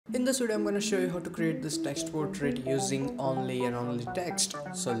In this video, I'm going to show you how to create this text portrait using only and only text.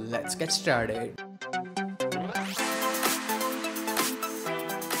 So let's get started.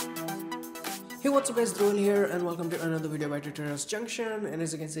 Hey, what's up guys, Dhruv here and welcome to another video by Tutorials Junction. And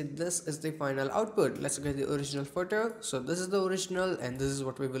as you can see, this is the final output. Let's get the original photo. So this is the original and this is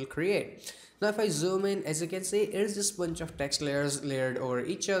what we will create. Now if I zoom in, as you can see, it's just a bunch of text layers layered over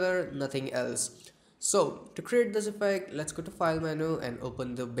each other, nothing else. So to create this effect, let's go to file menu and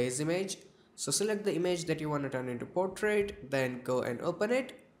open the base image. So select the image that you want to turn into portrait, then go and open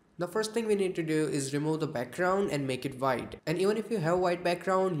it. The first thing we need to do is remove the background and make it white. And even if you have white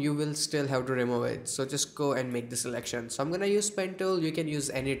background, you will still have to remove it. So just go and make the selection. So I'm gonna use pen tool, you can use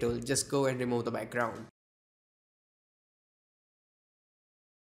any tool, just go and remove the background.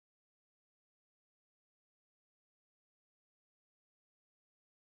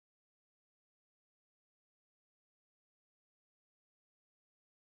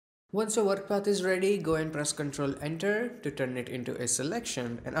 Once your work path is ready, go and press Ctrl Enter to turn it into a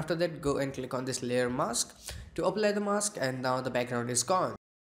selection, and after that go and click on this layer mask to apply the mask, and now the background is gone.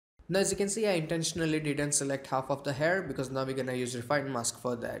 Now as you can see, I intentionally didn't select half of the hair because now we're gonna use refine mask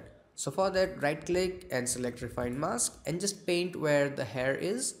for that. So for that, right click and select refine mask and just paint where the hair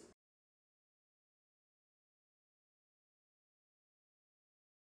is.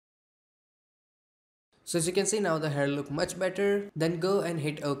 So as you can see, now the hair look much better. Then go and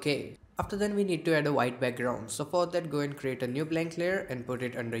hit OK. After that we need to add a white background. So for that, go and create a new blank layer and put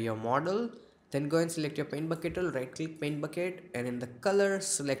it under your model. Then go and select your paint bucket tool, right click paint bucket, and in the color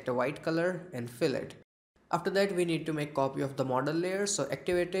select a white color and fill it. After that we need to make copy of the model layer. So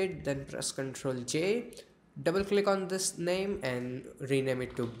activate it, then press Ctrl J. Double click on this name and rename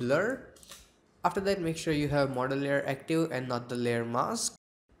it to blur. After that, make sure you have model layer active and not the layer mask.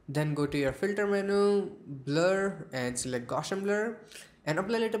 Then go to your filter menu, blur, and select Gaussian Blur and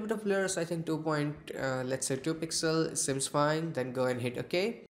apply a little bit of blur. So I think 2 let's say 2 pixel seems fine. Then go and hit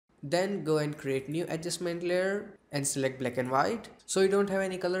OK. Then go and create new adjustment layer and select black and white so you don't have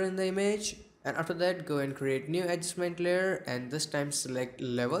any color in the image. And after that, go and create new adjustment layer and this time select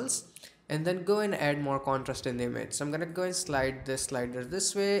levels and then go and add more contrast in the image. So I'm gonna go and slide this slider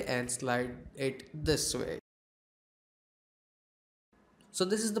this way and slide it this way. So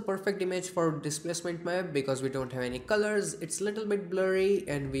this is the perfect image for displacement map because we don't have any colors, it's a little bit blurry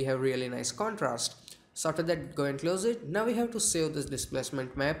and we have really nice contrast. So after that, go and close it. Now we have to save this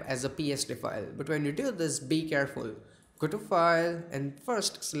displacement map as a PSD file, but when you do this, be careful. Go to file and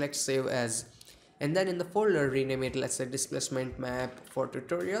first select save as, and then in the folder rename it, let's say displacement map for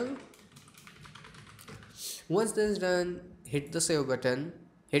tutorial. Once this is done, hit the save button,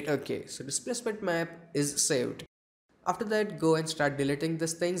 hit OK. So displacement map is saved. After that, go and start deleting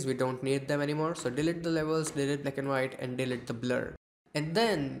these things, we don't need them anymore. So delete the levels, delete black and white, and delete the blur. And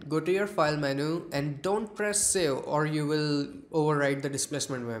then go to your file menu and don't press save or you will overwrite the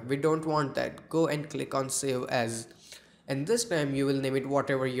displacement map. We don't want that. Go and click on save as. And this time you will name it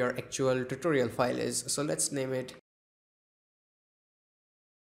whatever your actual tutorial file is. So let's name it.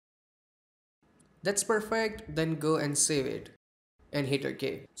 That's perfect. Then go and save it and hit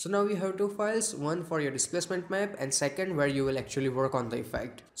OK. So now you have two files, one for your displacement map and second where you will actually work on the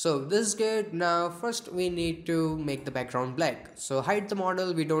effect. So this is good. Now first we need to make the background black. So hide the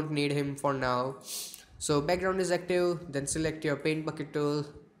model, we don't need him for now. So background is active, then select your paint bucket tool,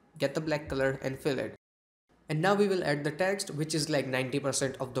 get the black color and fill it. And now we will add the text, which is like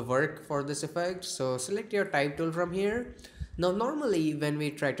 90% of the work for this effect. So select your type tool from here. Now normally when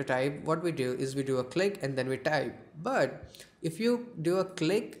we try to type, what we do is we do a click and then we type. But if you do a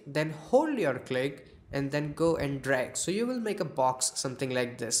click, then hold your click and then go and drag. So you will make a box something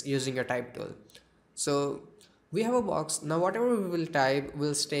like this using your type tool. So we have a box. Now whatever we will type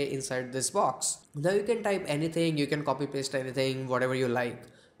will stay inside this box. Now you can type anything, you can copy paste anything, whatever you like.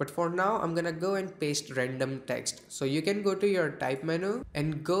 But for now, I'm gonna go and paste random text. So you can go to your type menu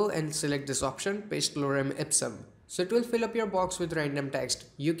and go and select this option, paste lorem ipsum. So it will fill up your box with random text.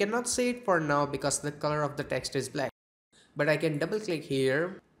 You cannot see it for now because the color of the text is black. But I can double click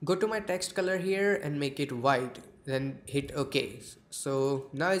here, go to my text color here and make it white, then hit OK. So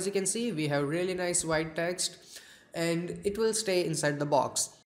now as you can see, we have really nice white text and it will stay inside the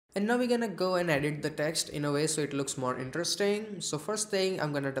box. And now we're gonna go and edit the text in a way so it looks more interesting. So first thing,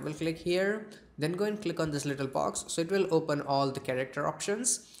 I'm gonna double click here, then go and click on this little box. So it will open all the character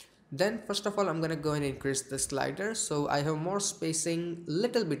options. Then first of all, I'm gonna go and increase the slider. So I have more spacing,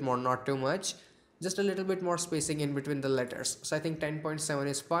 little bit more, not too much. Just a little bit more spacing in between the letters. So I think 10.7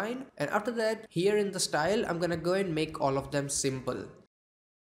 is fine. And after that, here in the style, I'm gonna go and make all of them simple.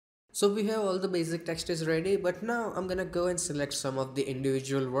 So we have all the basic text is ready, but now I'm gonna go and select some of the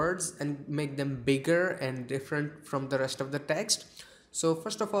individual words and make them bigger and different from the rest of the text. So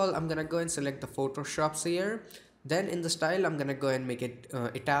first of all, I'm gonna go and select the Photoshops here. Then in the style, I'm gonna go and make it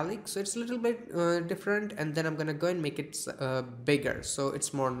italic. So it's a little bit different, and then I'm gonna go and make it bigger so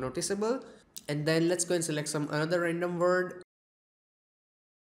it's more noticeable. And then let's go and select some another random word.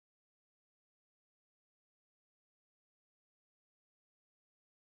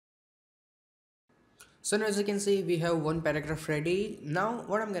 So now as you can see, we have one paragraph ready. Now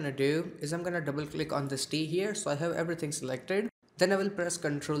what I'm gonna do is I'm gonna double click on this T here, so I have everything selected. Then I will press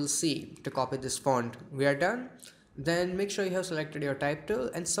Ctrl C to copy this font. We are done. Then make sure you have selected your type tool,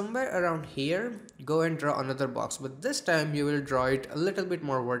 and somewhere around here go and draw another box, but this time you will draw it a little bit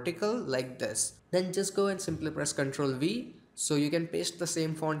more vertical like this. Then just go and simply press Ctrl V, so you can paste the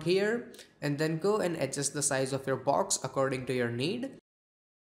same font here, and then go and adjust the size of your box according to your need.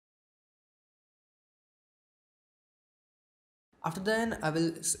 After then, I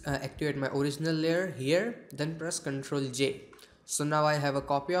will activate my original layer here, then press Ctrl J. So now I have a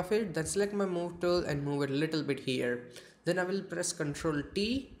copy of it, then select my move tool and move it a little bit here. Then I will press Ctrl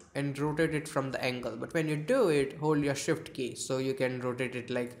T and rotate it from the angle. But when you do it, hold your shift key so you can rotate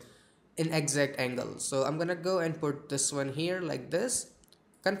it like in exact angle. So I'm gonna go and put this one here like this,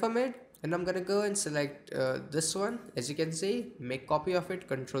 confirm it, and I'm gonna go and select this one. As you can see, make copy of it,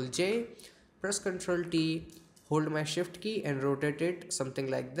 Ctrl J, press Ctrl T, hold my shift key and rotate it something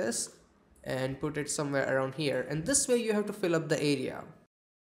like this and put it somewhere around here, and this way you have to fill up the area.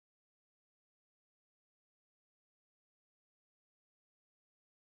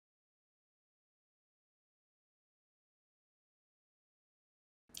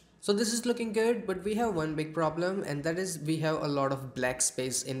 So this is looking good, but we have one big problem, and that is we have a lot of black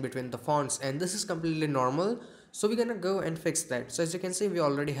space in between the fonts, and this is completely normal. So we're gonna go and fix that. So as you can see, we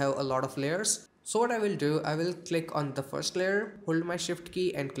already have a lot of layers. So what I will do, I will click on the first layer, hold my shift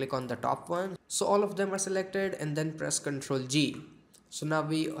key and click on the top one. So all of them are selected, and then press Ctrl G. So now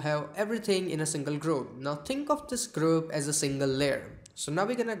we have everything in a single group. Now think of this group as a single layer. So now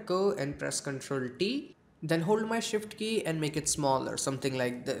we're gonna go and press Ctrl T, then hold my shift key and make it smaller, something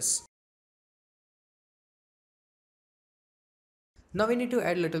like this. Now we need to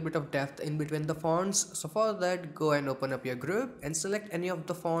add a little bit of depth in between the fonts. So for that, go and open up your group and select any of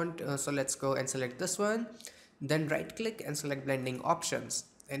the font. So let's go and select this one. Then right click and select blending options.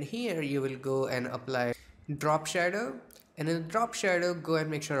 And here you will go and apply drop shadow. And in the drop shadow, go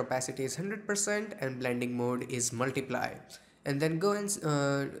and make sure opacity is 100% and blending mode is multiply. And then go and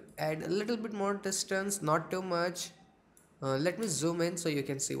add a little bit more distance, not too much. Let me zoom in so you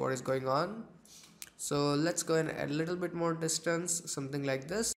can see what is going on. So let's go and add a little bit more distance, something like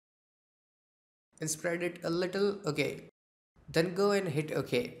this, and spread it a little. Okay, then go and hit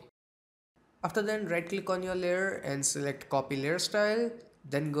OK. After then, right click on your layer and select copy layer style.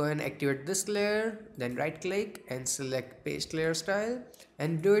 Then go and activate this layer, then right click and select paste layer style,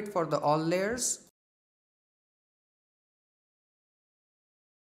 and do it for the all layers.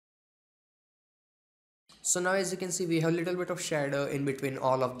 So now as you can see, we have a little bit of shadow in between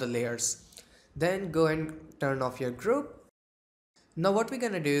all of the layers. Then go and turn off your group. Now what we're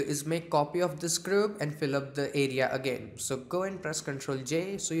gonna do is make copy of this group and fill up the area again. So go and press Ctrl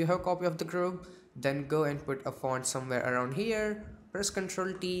J so you have a copy of the group. Then go and put a font somewhere around here. Press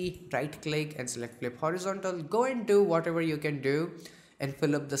Ctrl T, right click and select flip horizontal. Go and do whatever you can do and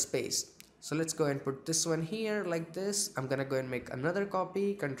fill up the space. So let's go and put this one here like this. I'm gonna go and make another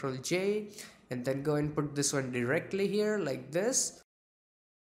copy, Ctrl J, and then go and put this one directly here like this.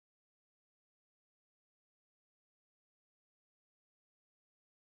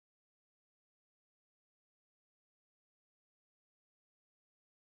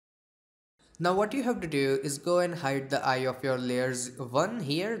 Now what you have to do is go and hide the eye of your layers 1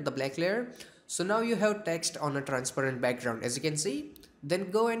 here, the black layer. So now you have text on a transparent background, as you can see.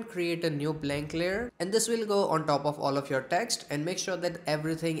 Then go and create a new blank layer, and this will go on top of all of your text, and make sure that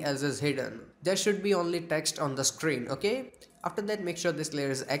everything else is hidden. There should be only text on the screen, okay? After that, make sure this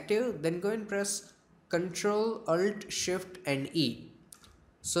layer is active, then go and press Ctrl Alt Shift and E.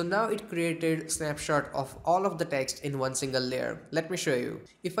 So now it created snapshot of all of the text in one single layer. Let me show you.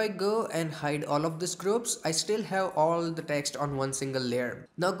 If I go and hide all of these groups, I still have all the text on one single layer.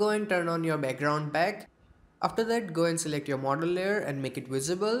 Now go and turn on your background back. After that, go and select your model layer and make it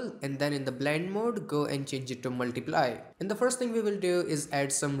visible, and then in the blend mode, go and change it to multiply. And the first thing we will do is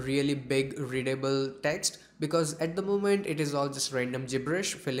add some really big readable text, because at the moment it is all just random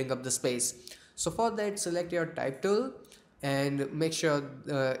gibberish filling up the space. So for that, select your type tool and make sure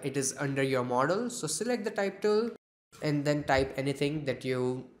it is under your model. So select the type tool and then type anything that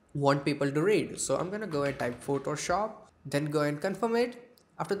you want people to read. So I'm gonna go and type Photoshop, then go and confirm it.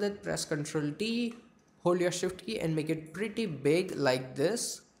 After that, press Ctrl T, hold your shift key and make it pretty big like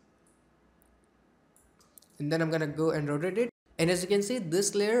this. And then I'm gonna go and rotate it. And as you can see,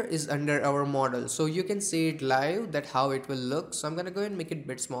 this layer is under our model. So you can see it live, that how it will look. So I'm gonna go and make it a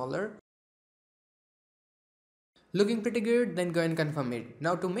bit smaller. Looking pretty good, then go and confirm it.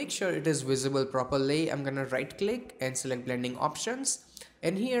 Now to make sure it is visible properly, I'm gonna right click and select blending options.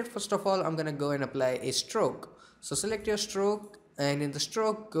 And here, first of all, I'm gonna go and apply a stroke. So select your stroke, and in the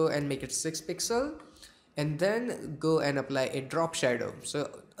stroke, go and make it 6 pixel. And then go and apply a drop shadow. So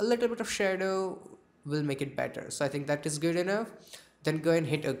a little bit of shadow will make it better. So I think that is good enough. Then go and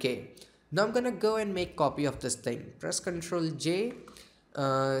hit OK. Now I'm gonna go and make copy of this thing. Press Ctrl J,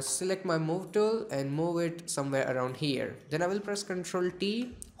 select my move tool and move it somewhere around here. Then I will press Ctrl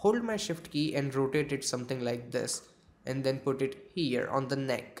T, hold my shift key and rotate it something like this, and then put it here on the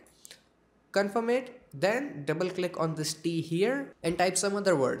neck. Confirm it, then double click on this T here and type some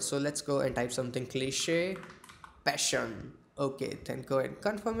other word. So let's go and type something cliche, passion. Okay, then go and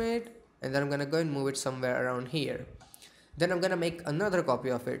confirm it, and then I'm gonna go and move it somewhere around here. Then I'm gonna make another copy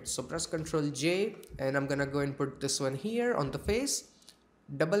of it. So press Ctrl J and I'm gonna go and put this one here on the face.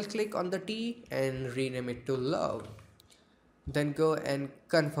 Double click on the T and rename it to love. Then go and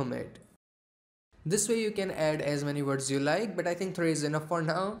confirm it. This way you can add as many words you like, but I think 3 is enough for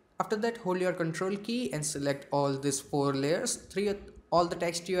now. After that, hold your control key and select all these 4 layers, all the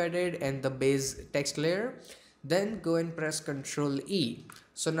text you added and the base text layer. Then go and press Ctrl E.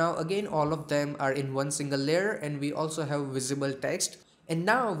 So now again all of them are in one single layer and we also have visible text. And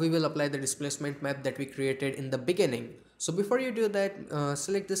now we will apply the displacement map that we created in the beginning. So before you do that,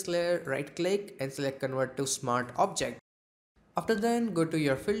 select this layer, right click and select convert to smart object. After then, go to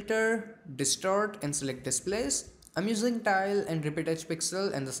your filter, distort and select displace. I'm using tile and repeat each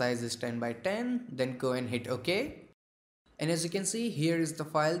pixel and the size is 10 by 10. Then go and hit OK. And as you can see, here is the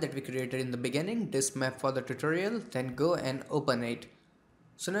file that we created in the beginning, this map for the tutorial. Then go and open it.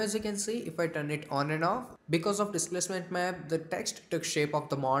 So now as you can see, if I turn it on and off, because of displacement map, the text took shape of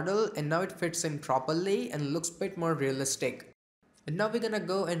the model and now it fits in properly and looks a bit more realistic. And now we're gonna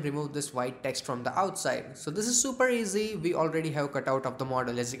go and remove this white text from the outside. So this is super easy. We already have cutout of the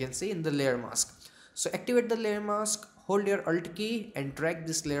model as you can see in the layer mask. So activate the layer mask, hold your Alt key and drag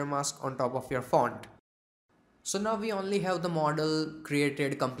this layer mask on top of your font. So now we only have the model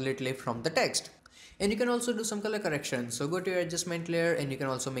created completely from the text. And you can also do some color correction. So go to your adjustment layer and you can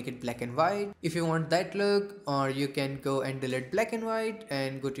also make it black and white if you want that look, or you can go and delete black and white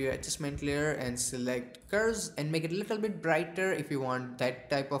and go to your adjustment layer and select curves and make it a little bit brighter if you want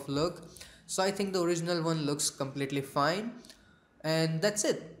that type of look. So I think the original one looks completely fine. And that's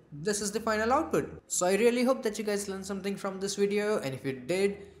it. This is the final output. So I really hope that you guys learned something from this video, and if you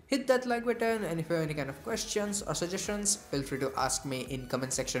did, hit that like button, and if you have any kind of questions or suggestions, feel free to ask me in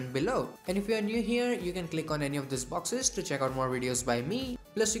comment section below. And if you are new here, you can click on any of these boxes to check out more videos by me.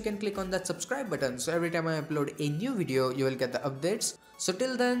 Plus you can click on that subscribe button, so every time I upload a new video, you will get the updates. So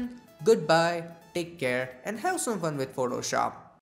till then, goodbye, take care and have some fun with Photoshop.